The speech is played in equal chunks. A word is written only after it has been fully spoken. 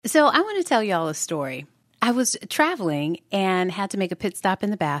So I want to tell y'all a story. I was traveling and had to make a pit stop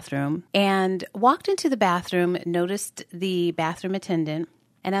in the bathroom and walked into the bathroom, noticed the bathroom attendant.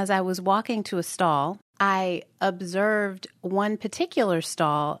 And as I was walking to a stall, I observed one particular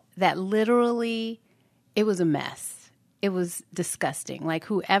stall that literally, it was a mess. It was disgusting. Like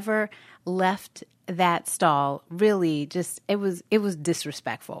whoever left that stall really just, it was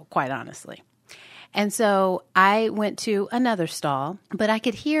disrespectful, quite honestly. And so I went to another stall, but I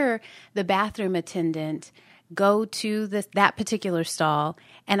could hear the bathroom attendant go to that particular stall,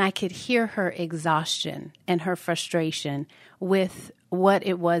 and I could hear her exhaustion and her frustration with what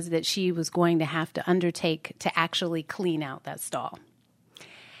it was that she was going to have to undertake to actually clean out that stall.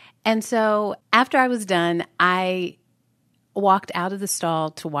 And so after I was done, I walked out of the stall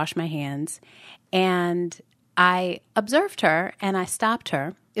to wash my hands, and I observed her and I stopped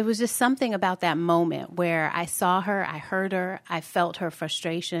her. It was just something about that moment where I saw her, I heard her, I felt her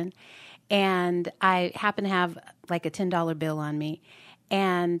frustration, and I happened to have like a $10 bill on me,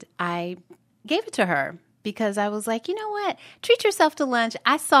 and I gave it to her because I was like, you know what? Treat yourself to lunch.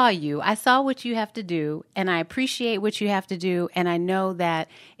 I saw you. I saw what you have to do, and I appreciate what you have to do, and I know that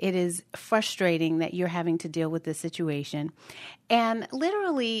it is frustrating that you're having to deal with this situation. And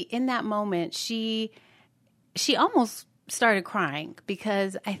literally in that moment, she almost started crying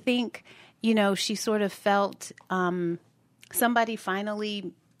because I think, she sort of felt somebody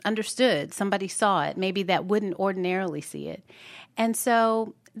finally understood, somebody saw it, maybe that wouldn't ordinarily see it. And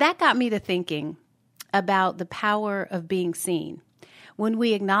so that got me to thinking about the power of being seen. When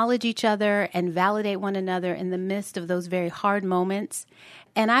we acknowledge each other and validate one another in the midst of those very hard moments,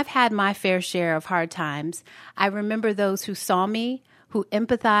 and I've had my fair share of hard times, I remember those who saw me, who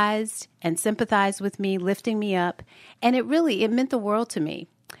empathized and sympathized with me, lifting me up. And it meant the world to me.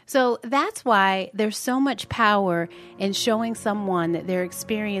 So that's why there's so much power in showing someone that their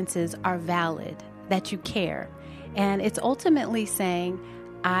experiences are valid, that you care. And it's ultimately saying,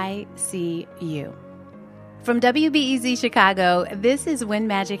 I see you. From WBEZ Chicago, this is When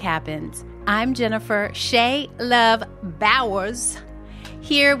Magic Happens. I'm Jennifer Shea Love Bowers,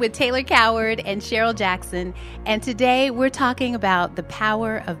 here with Taylor Coward and Cheryle Jackson, and today we're talking about the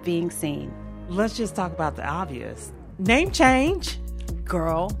power of being seen. Let's just talk about the obvious. Name change.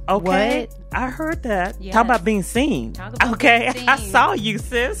 Girl, okay. What? I heard that. Yes. Talk about being seen. Being seen. I saw you,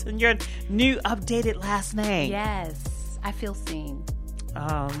 sis, and your new updated last name. Yes, I feel seen.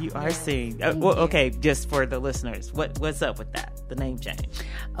 Oh, you are seen. Thank Well, you. okay, just for the listeners, what's up with that? The name change.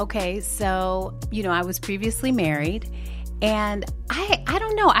 Okay, so, I was previously married. And I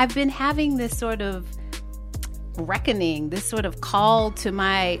don't know, I've been having this sort of reckoning, this sort of call to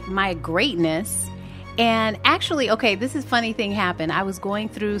my greatness. And actually, okay, this is a funny thing happened. I was going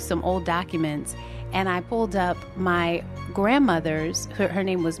through some old documents and I pulled up my grandmother's, her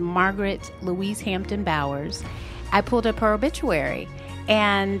name was Margaret Louise Hampton Bowers. I pulled up her obituary,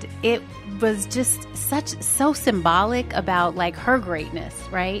 and it was just so symbolic about like her greatness,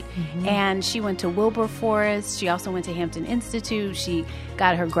 right? Mm-hmm. And she went to Wilberforce. She also went to Hampton Institute. She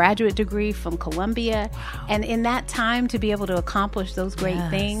got her graduate degree from Columbia. Wow. And in that time to be able to accomplish those great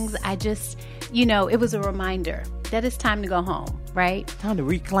things, I just, it was a reminder that it's time to go home, right? Time to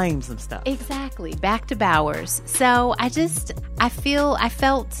reclaim some stuff. Exactly. Back to Bowers. So I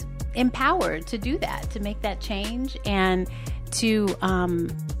felt empowered to do that, to make that change, and to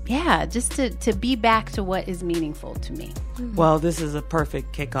just to be back to what is meaningful to me. Mm-hmm. Well, this is a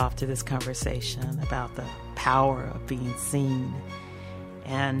perfect kickoff to this conversation about the power of being seen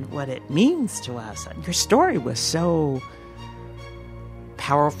and what it means to us. Your story was so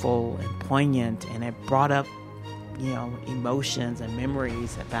powerful and poignant, and it brought up emotions and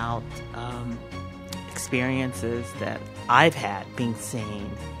memories about experiences that I've had being seen,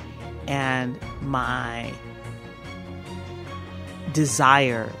 and my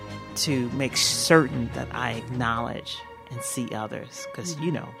desire to make certain that I acknowledge and see others. Because,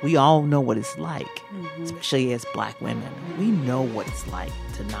 we all know what it's like, especially as Black women. We know what it's like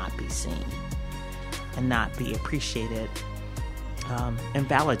to not be seen and not be appreciated and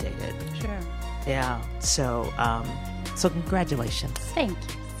validated. Sure. Yeah. So congratulations. Thank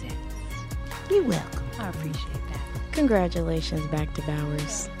you, sis. You're welcome. I appreciate that. Congratulations back to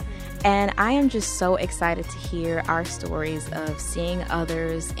Bowers. And I am just so excited to hear our stories of seeing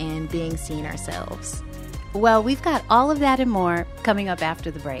others and being seen ourselves. Well, we've got all of that and more coming up after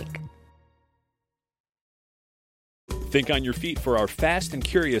the break. Think on your feet for our Fast and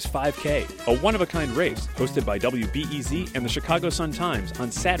Curious 5K, a one-of-a-kind race hosted by WBEZ and the Chicago Sun-Times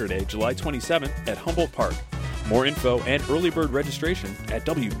on Saturday, July 27th at Humboldt Park. More info and early bird registration at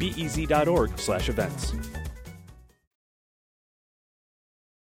wbez.org/events.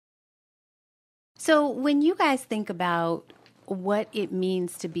 So when you guys think about what it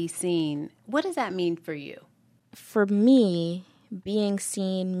means to be seen, what does that mean for you? For me, being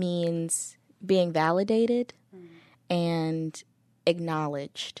seen means being validated and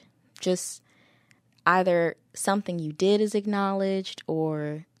acknowledged. Just either something you did is acknowledged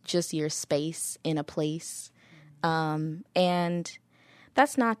or just your space in a place. And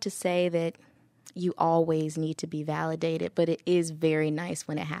that's not to say that you always need to be validated, but it is very nice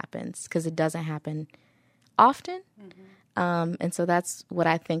when it happens because it doesn't happen often. And so that's what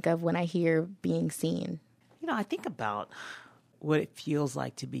I think of when I hear being seen. You know, I think about what it feels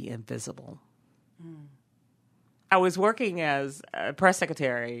like to be invisible. I was working as a press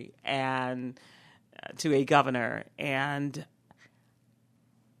secretary and to a governor, and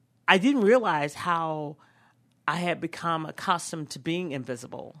I didn't realize how I had become accustomed to being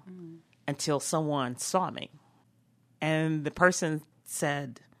invisible until someone saw me. And the person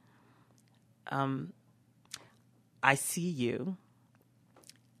said, I see you.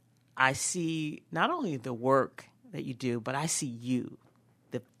 I see not only the work that you do, but I see you,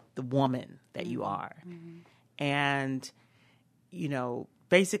 the woman that you are. And, you know,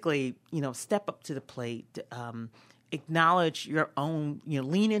 basically, you know, step up to the plate, acknowledge your own, you know,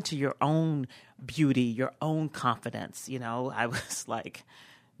 lean into your own beauty, your own confidence. You know, I was like,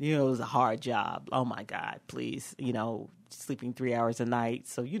 you know, it was a hard job. Oh my God, please, you know, sleeping 3 hours a night.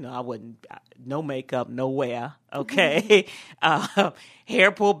 So, you know, I wouldn't, no makeup, no wear. Okay.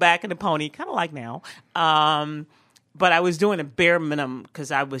 Hair pulled back in a pony, kind of like now. But I was doing a bare minimum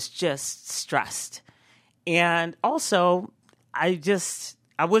because I was just stressed. And also I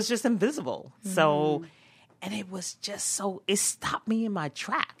was just invisible. So, and it was just so, it stopped me in my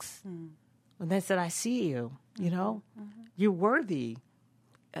tracks. When they said, I see you, you know, you're worthy.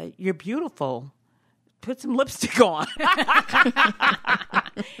 You're beautiful. Put some lipstick on.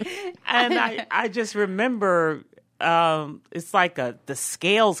 And I just remember, it's like the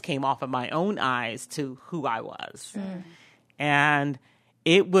scales came off of my own eyes to who I was. And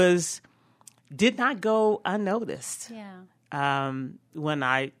it did not go unnoticed. Yeah. When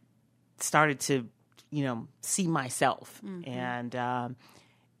I started to, you know, see myself. And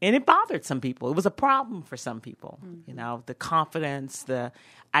it bothered some people. It was a problem for some people, you know, the confidence,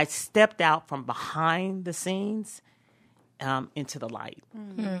 I stepped out from behind the scenes into the light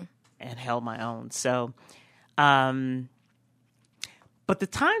and held my own. So, but the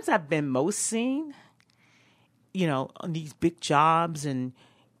times I've been most seen, you know, on these big jobs and,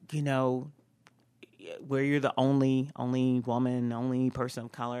 you know, where you're the only woman, only person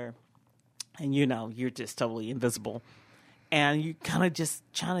of color, and, you know, you're just totally invisible. And you kind of just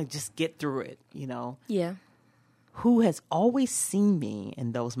trying to just get through it, you know? Yeah. Who has always seen me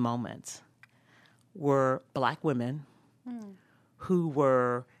in those moments were Black women who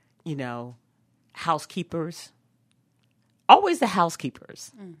were, you know, housekeepers. Always the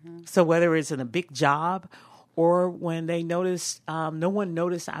housekeepers. So whether it's in a big job or when they noticed, no one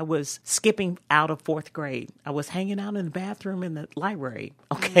noticed I was skipping out of 4th grade. I was hanging out in the bathroom in the library.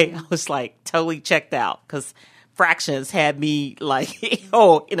 Okay, I was like totally checked out because fractions had me like, in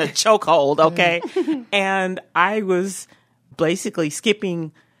a chokehold, okay? And I was basically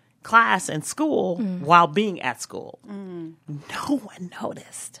skipping class in school while being at school. No one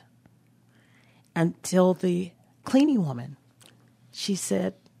noticed until the cleaning woman, she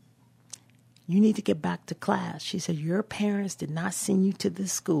said, you need to get back to class. She said, your parents did not send you to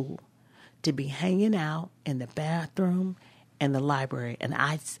this school to be hanging out in the bathroom and the library, and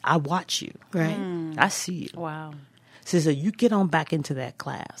I watch you. Right. I see you. Wow. She said, you get on back into that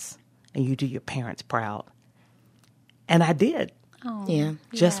class and you do your parents proud. And I did. Oh, Yeah.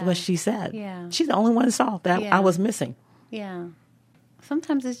 Just what she said. Yeah. She's the only one that saw that Yeah. I was missing. Yeah.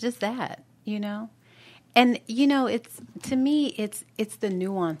 Sometimes it's just that, you know? And, you know, to me, it's the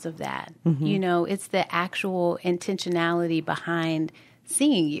nuance of that. You know, it's the actual intentionality behind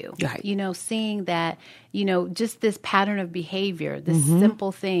seeing you, Right. you know, seeing that, you know, just this pattern of behavior, this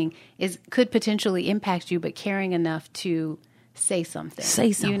simple thing could potentially impact you, but caring enough to say something.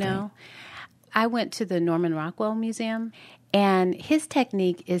 Say something. You know, I went to the Norman Rockwell Museum, and his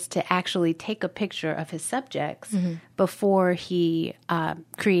technique is to actually take a picture of his subjects before he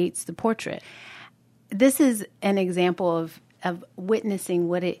creates the portrait. This is an example of witnessing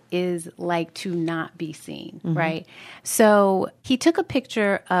what it is like to not be seen, right? So he took a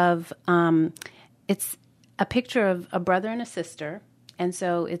picture of, it's a picture of a brother and a sister. And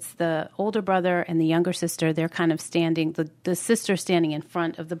so it's the older brother and the younger sister. They're kind of standing, the sister standing in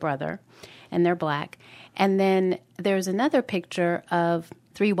front of the brother, and they're Black. And then there's another picture of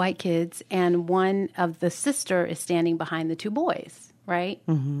 3 white kids, and one of the sister is standing behind the 2 boys. right?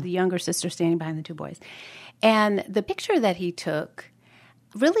 The younger sister standing behind the two boys. And the picture that he took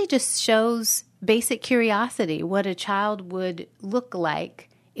really just shows basic curiosity, what a child would look like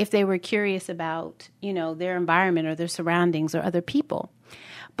if they were curious about, their environment or their surroundings or other people.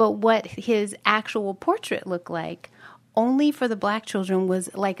 But what his actual portrait looked like, only for the Black children,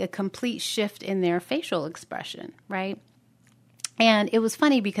 was like a complete shift in their facial expression, right? And it was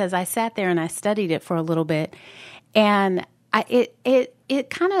funny because I sat there and I studied it for a little bit, and it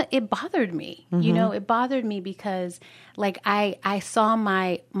bothered me. It bothered me because I saw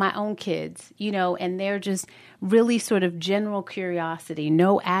my own kids, and they're just really sort of general curiosity,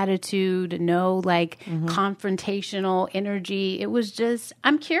 no attitude, no confrontational energy. It was just,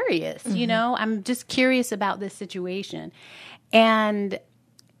 I'm curious, I'm just curious about this situation. And,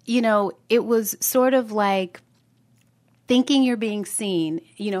 it was sort of like thinking you're being seen.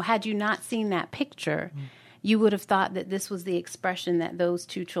 Had you not seen that picture, you would have thought that this was the expression that those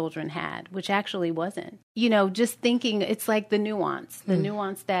two children had, which actually wasn't. Just thinking, it's like the nuance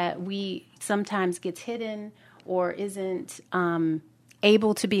that we sometimes gets hidden or isn't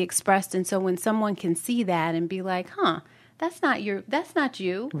able to be expressed. And so when someone can see that and be like, that's not you.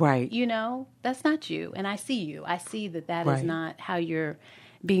 Right. That's not you. And I see you. I see that is not how you're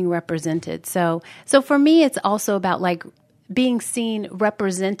being represented. So for me, it's also about being seen,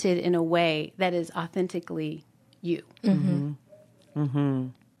 represented in a way that is authentically you.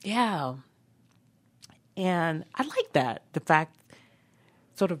 Yeah. And I like that. The fact,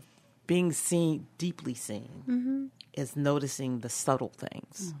 sort of being seen, deeply seen, is noticing the subtle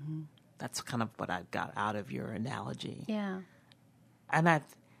things. That's kind of what I got out of your analogy. Yeah. And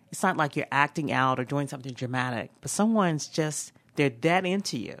it's not like you're acting out or doing something dramatic, but someone's just, they're that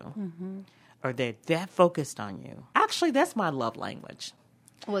into you. Or they're that focused on you. Actually, that's my love language.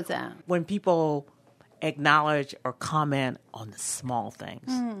 What's that? When people acknowledge or comment on the small things.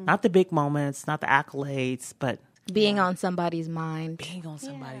 Not the big moments, not the accolades, but being on somebody's mind. Being on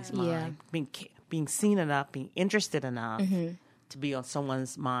somebody's mind. Being seen enough, being interested enough to be on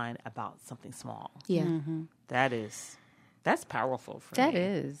someone's mind about something small. Yeah. That's powerful for me. That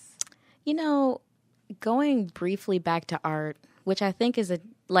is. Going briefly back to art, which I think is a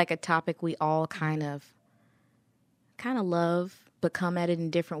topic we all kind of love, but come at it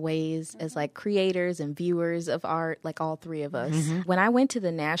in different ways as creators and viewers of art, all three of us. When I went to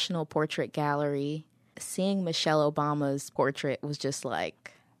the National Portrait Gallery, seeing Michelle Obama's portrait was just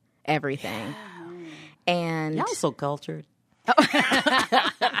everything. And y'all so cultured.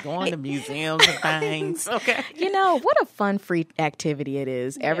 Going to museums and things. Okay. What a fun free activity it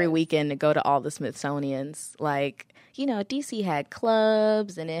is every weekend to go to all the Smithsonians. DC had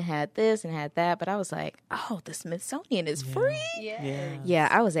clubs and it had this and had that, but I was like, oh, the Smithsonian is free. Yeah.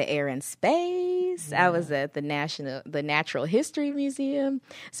 I was at Air and Space. I was at the Natural History Museum.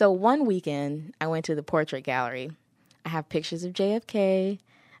 So one weekend I went to the portrait gallery. I have pictures of JFK.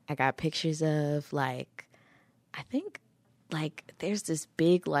 I got pictures of I think there's this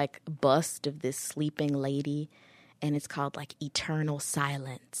big bust of this sleeping lady, and it's called Eternal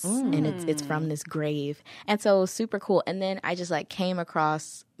Silence, and it's from this grave, and so it was super cool. And then I just came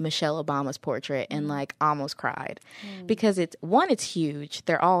across Michelle Obama's portrait and almost cried because it's huge.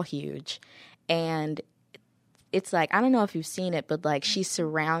 They're all huge, and it's I don't know if you've seen it, but she's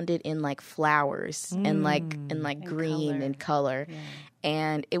surrounded in flowers and green color. and color,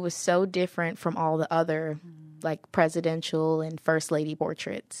 and it was so different from all the other presidential and first lady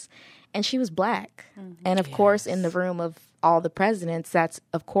portraits. And she was Black. And of course, in the room of all the presidents, that's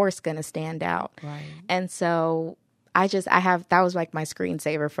of course going to stand out. Right. And so that was my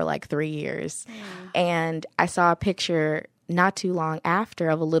screensaver for 3 years. And I saw a picture not too long after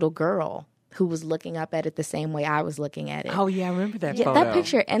of a little girl who was looking up at it the same way I was looking at it. Oh yeah, I remember that photo. That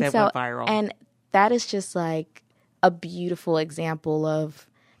picture. And that went viral. And that is just a beautiful example of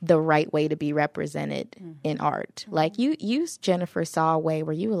the right way to be represented in art. You, Jennifer, saw a way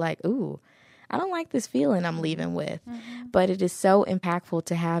where you were ooh, I don't like this feeling I'm leaving with. But it is so impactful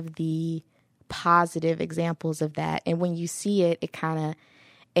to have the positive examples of that. And when you see it,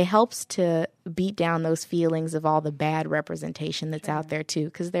 it helps to beat down those feelings of all the bad representation that's out there too,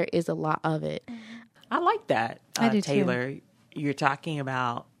 because there is a lot of it. I like that, I do Taylor. too. You're talking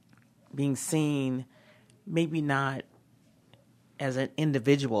about being seen, maybe not as an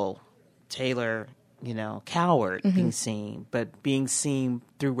individual, Taylor, Coward being seen, but being seen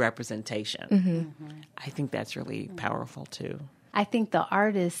through representation. I think that's really powerful too. I think the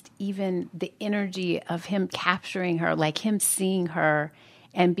artist, even the energy of him capturing her, him seeing her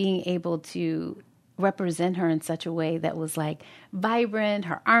and being able to represent her in such a way that was like vibrant.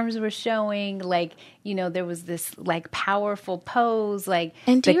 Her arms were showing, like, you know, there was this like powerful pose, like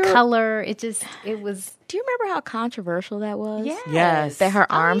And the color. It was. Do you remember how controversial that was? Yes. That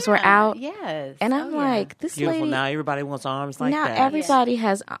her arms were out. Yes. And I'm like, this Beautiful. lady. Now everybody wants arms like now that. everybody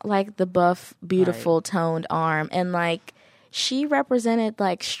has like the buff, beautiful, toned arm. And like, she represented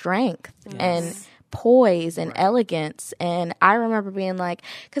like strength and poise and elegance. And I remember being like,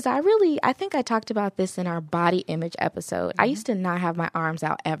 because I think I talked about this in our body image episode. I used to not have my arms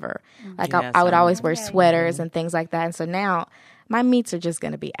out ever. Like I would always wear sweaters and things like that. And so now my meats are just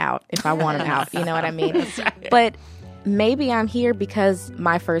going to be out if I want them out. You know what I mean? But maybe I'm here because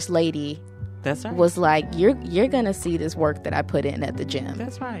my first lady was like, you're going to see this work that I put in at the gym.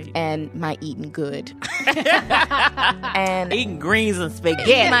 That's right. And my eating good. And eating greens and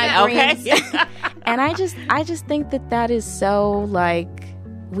spaghetti. My greens. And I just think that is so, like,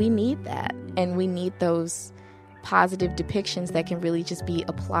 we need that. And we need those positive depictions that can really just be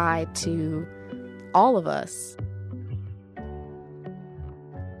applied to all of us.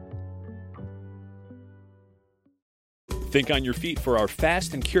 Think on your feet for our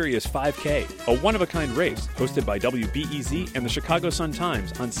Fast and Curious 5K, a one-of-a-kind race hosted by WBEZ and the Chicago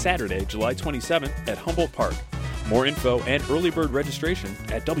Sun-Times on Saturday, July 27th at Humboldt Park. More info and early bird registration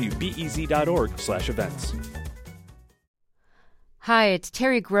at wbez.org/events. Hi, it's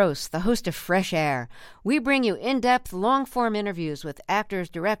Terry Gross, the host of Fresh Air. We bring you in-depth, long-form interviews with actors,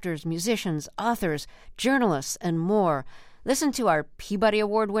 directors, musicians, authors, journalists, and more. Listen to our Peabody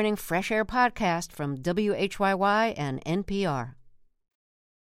Award-winning Fresh Air podcast from WHYY and NPR.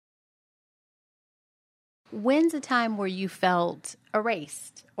 When's a time where you felt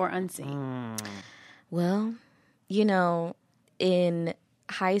erased or unseen? Well, you know, in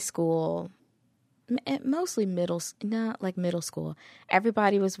high school, mostly middle school,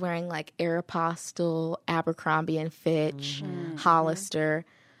 everybody was wearing like Aeropostale, Abercrombie and Fitch, Hollister,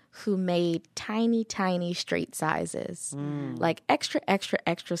 who made tiny, tiny straight sizes, like extra, extra,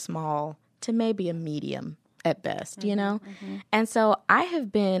 extra small to maybe a medium at best, you know? And so I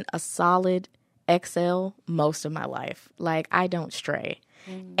have been a solid XL most of my life. Like, I don't stray.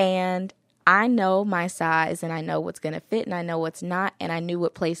 And I know my size and I know what's going to fit and I know what's not. And I knew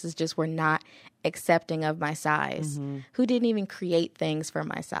what places just were not accepting of my size, who didn't even create things for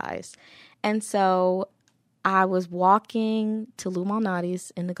my size. And so I was walking to Lou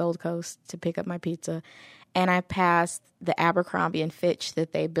Malnati's in the Gold Coast to pick up my pizza, and I passed the Abercrombie and Fitch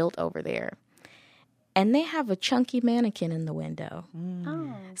that they built over there. And they have a chunky mannequin in the window.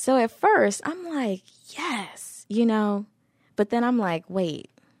 Oh. So at first, I'm like, yes, you know. But then I'm like,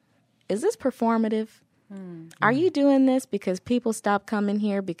 wait, is this performative? Are you doing this because people stop coming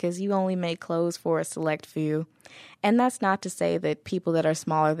here because you only make clothes for a select few? And that's not to say that people that are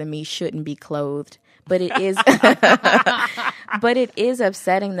smaller than me shouldn't be clothed. But it is but it is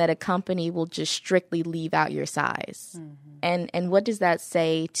upsetting that a company will just strictly leave out your size. And what does that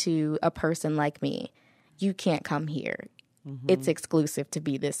say to a person like me? You can't come here. It's exclusive to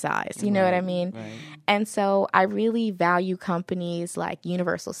be this size. You know what I mean? Right. And so I really value companies like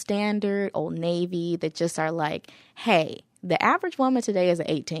Universal Standard, Old Navy, that just are like, hey, the average woman today is an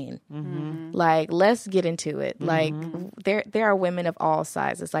 18. Like, let's get into it. Like, there are women of all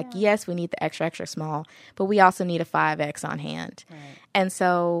sizes. Like, yes, we need the extra, extra small, but we also need a 5X on hand. Right. And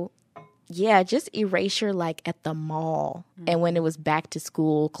so, yeah, just erasure like at the mall and when it was back to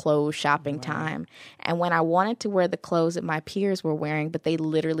school clothes shopping time. And when I wanted to wear the clothes that my peers were wearing, but they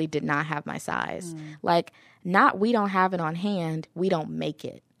literally did not have my size. Like, not we don't have it on hand, we don't make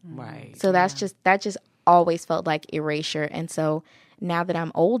it. Right. So that just always felt like erasure. And so now that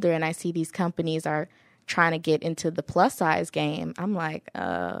I'm older and I see these companies are trying to get into the plus size game, I'm like,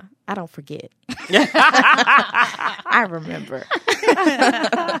 I don't forget. I remember.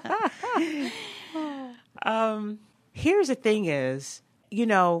 Here's the thing is, you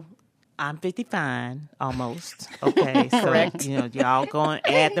know, I'm 55 almost. Okay. So, correct. You know, y'all go and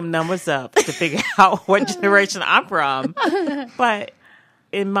add them numbers up to figure out what generation I'm from. But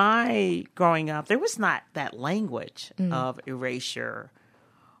in my growing up, there was not that language of erasure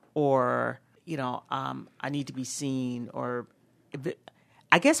or, you know, I need to be seen, or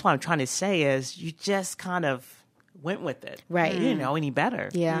I guess what I'm trying to say is you just kind of went with it. Right. You didn't know any better.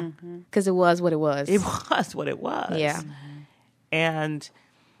 Yeah. Because it was what it was. It was what it was. Yeah. And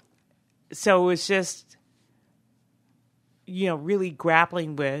so it's just, you know, really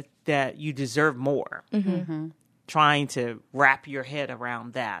grappling with that you deserve more. Trying to wrap your head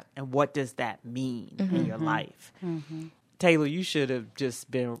around that and what does that mean in your life. Taylor, you should have just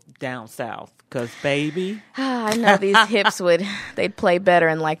been down south, because baby. I know these hips they'd play better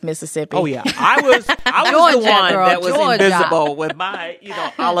in like Mississippi. Oh yeah, I was Georgia, the one girl, that was Georgia. invisible with my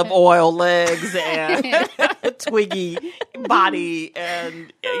olive oil legs and twiggy body,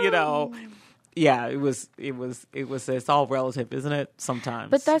 and yeah, it's all relative, isn't it? Sometimes.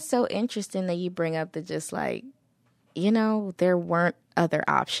 But that's so interesting that you bring up that just like, there weren't other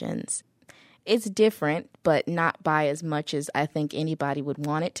options. It's different, but not by as much as I think anybody would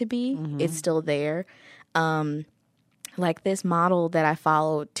want it to be. Mm-hmm. It's still there. Like this model that I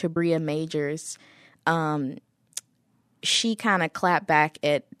followed, Tabria Majors, she kind of clapped back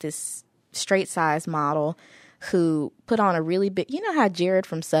at this straight size model who put on a really big, how Jared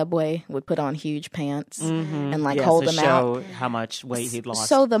from Subway would put on huge pants and hold them show out. How much weight he'd lost.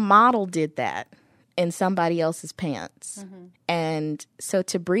 So the model did that in somebody else's pants. Mm-hmm. And so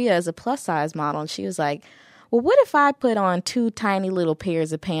Tabria is a plus size model, and she was like, well, what if I put on 2 tiny little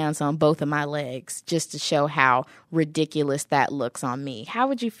pairs of pants on both of my legs just to show how ridiculous that looks on me? How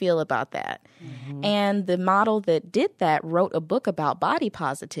would you feel about that? Mm-hmm. And the model that did that wrote a book about body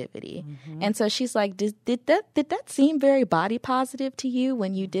positivity. Mm-hmm. And so she's like, did that seem very body positive to you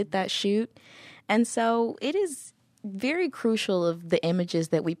when you did that shoot? And so it is very crucial of the images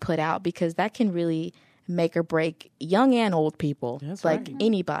that we put out, because that can really make or break young and old people. That's like right.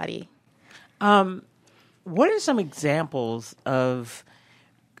 Anybody. What are some examples of,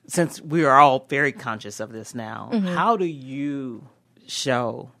 since we are all very conscious of this now, how do you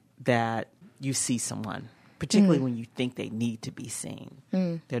show that you see someone, particularly when you think they need to be seen?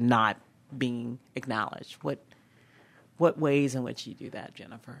 They're not being acknowledged. What ways in which you do that,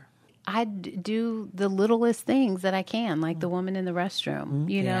 Jennifer? I do the littlest things that I can, like the woman in the restroom,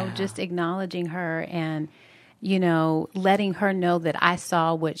 just acknowledging her and, letting her know that I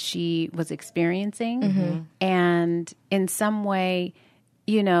saw what she was experiencing and in some way,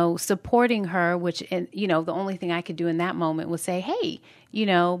 supporting her, which, the only thing I could do in that moment was say, hey,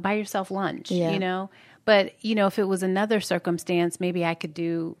 buy yourself lunch, but, if it was another circumstance, maybe I could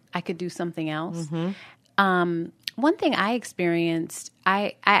do something else. One thing I experienced,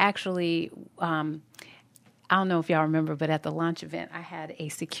 I actually, I don't know if y'all remember, but at the launch event, I had a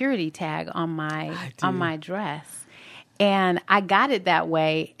security tag on my dress, and I got it that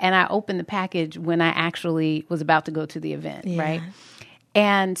way. And I opened the package when I actually was about to go to the event, right?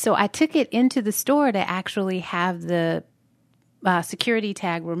 And so I took it into the store to actually have the security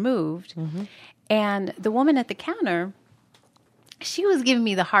tag removed. And the woman at the counter, she was giving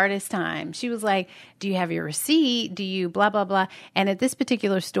me the hardest time. She was like, do you have your receipt? Do you blah, blah, blah? And at this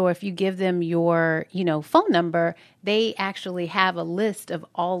particular store, if you give them your, phone number, they actually have a list of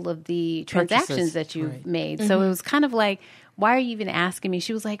all of the transactions that you've made. So it was kind of like, why are you even asking me?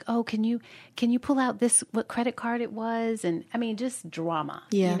 She was like, oh, can you pull out this, what credit card it was? And I mean, just drama,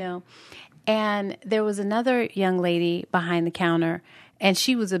 And there was another young lady behind the counter, and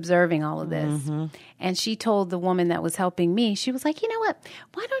she was observing all of this. And she told the woman that was helping me, she was like, you know what?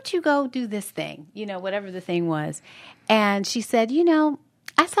 Why don't you go do this thing? Whatever the thing was. And she said,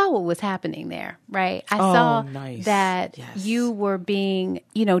 I saw what was happening there, right? I saw that you were being,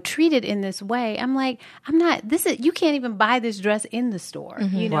 treated in this way. I'm like, you can't even buy this dress in the store.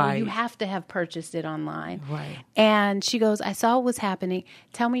 You have to have purchased it online. Right. And she goes, I saw what was happening.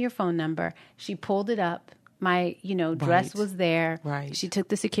 Tell me your phone number. She pulled it up. My, dress was there. Right. She took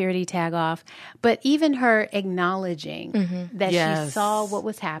the security tag off. But even her acknowledging that she saw what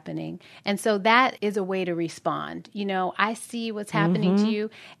was happening. And so that is a way to respond. I see what's happening to you,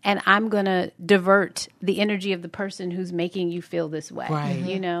 and I'm going to divert the energy of the person who's making you feel this way.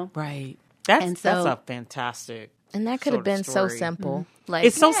 Right. Right. That's a fantastic. And that could have been so simple. Like,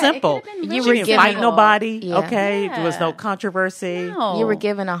 it's so simple. You were didn't fight nobody. Okay. There was no controversy. No. You were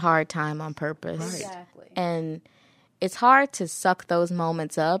given a hard time on purpose. Right. Exactly. And it's hard to suck those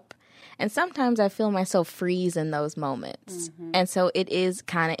moments up. And sometimes I feel myself freeze in those moments. And so it is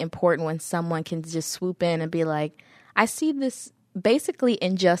kind of important when someone can just swoop in and be like, I see this basically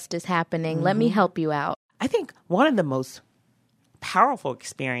injustice happening. Let me help you out. I think one of the most powerful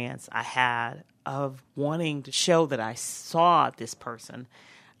experience I had of wanting to show that I saw this person,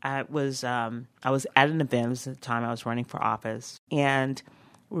 I was at an event. It was the time I was running for office. And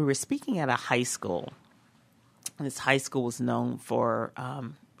we were speaking at a high school. And this high school was known for,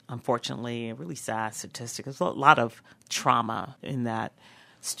 unfortunately, a really sad statistic. There's a lot of trauma in that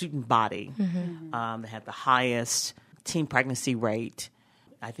student body. They had the highest teen pregnancy rate,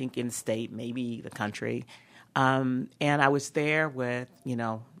 I think, in the state, maybe the country. And I was there with,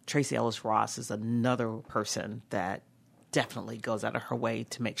 Tracy Ellis Ross is another person that definitely goes out of her way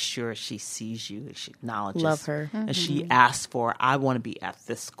to make sure she sees you and she acknowledges. Love her. And she asks for, I want to be at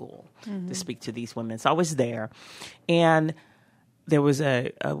this school to speak to these women. So I was there. And there was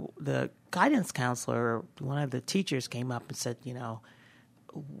the guidance counselor, one of the teachers came up and said, you know,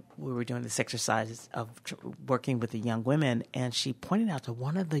 we were doing this exercise of working with the young women, and she pointed out to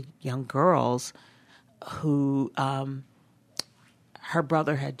one of the young girls who her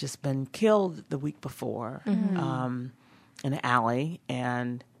brother had just been killed the week before in an alley,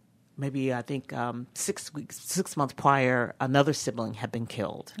 and maybe I think 6 months prior, another sibling had been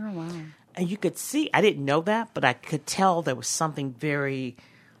killed. Oh, wow. And you could see, I didn't know that, but I could tell there was something very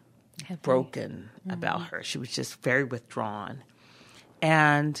broken about her. She was just very withdrawn.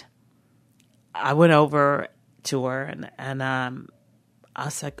 And I went over to her and I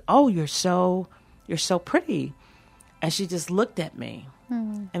was like, "Oh, you're so pretty." And she just looked at me.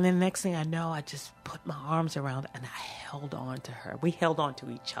 And then next thing I know, I just put my arms around her and I held on to her. We held on to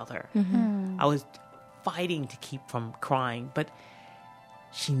each other. I was fighting to keep from crying, but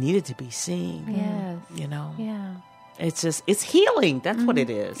she needed to be seen. Yes. You know? Yeah. It's healing. That's what it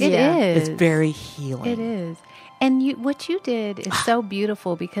is. It is. It's very healing. It is. And what you did is so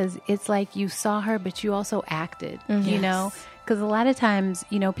beautiful because it's like you saw her, but you also acted, you know? Because a lot of times,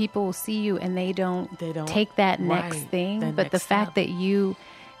 you know, people will see you and they don't take that next thing. But the fact that you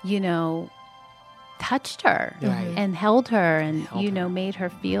know, touched her and held her and, made her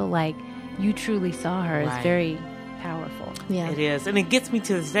feel like you truly saw her is very powerful. Yeah. It is. And it gets me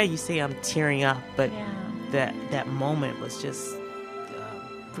to this day. You see I'm tearing up, but that moment was just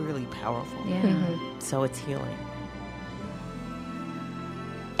really powerful. Yeah. So it's healing.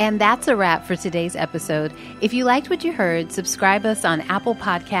 And that's a wrap for today's episode. If you liked what you heard, subscribe us on Apple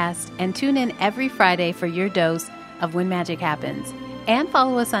Podcasts and tune in every Friday for your dose of When Magic Happens. And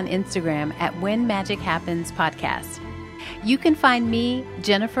follow us on Instagram at When Magic Happens Podcast. You can find me,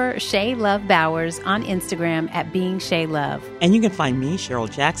 Jennifer Shea Love Bowers, on Instagram at Being Shea Love. And you can find me, Cheryle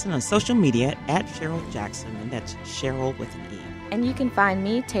Jackson, on social media at Cheryle Jackson, and that's Cheryle with an E. And you can find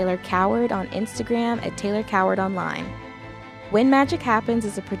me, Taylor Coward, on Instagram at Taylor Coward Online. When Magic Happens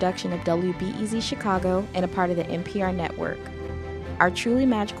is a production of WBEZ Chicago and a part of the NPR network. Our truly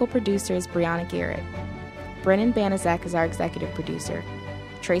magical producer is Brianna Garrett. Brennan Banaszak is our executive producer.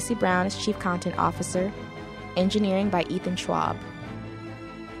 Tracy Brown is chief content officer. Engineering by Ethan Schwab.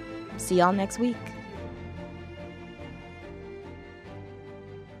 See y'all next week.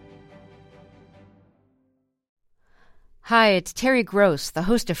 Hi, it's Terry Gross, the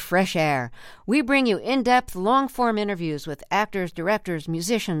host of Fresh Air. We bring you in-depth, long-form interviews with actors, directors,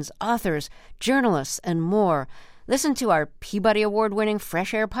 musicians, authors, journalists, and more. Listen to our Peabody Award-winning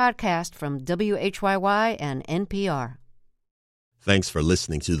Fresh Air podcast from WHYY and NPR. Thanks for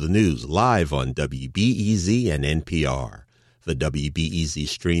listening to the news live on WBEZ and NPR. The WBEZ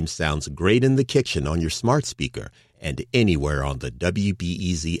stream sounds great in the kitchen on your smart speaker and anywhere on the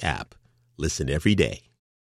WBEZ app. Listen every day.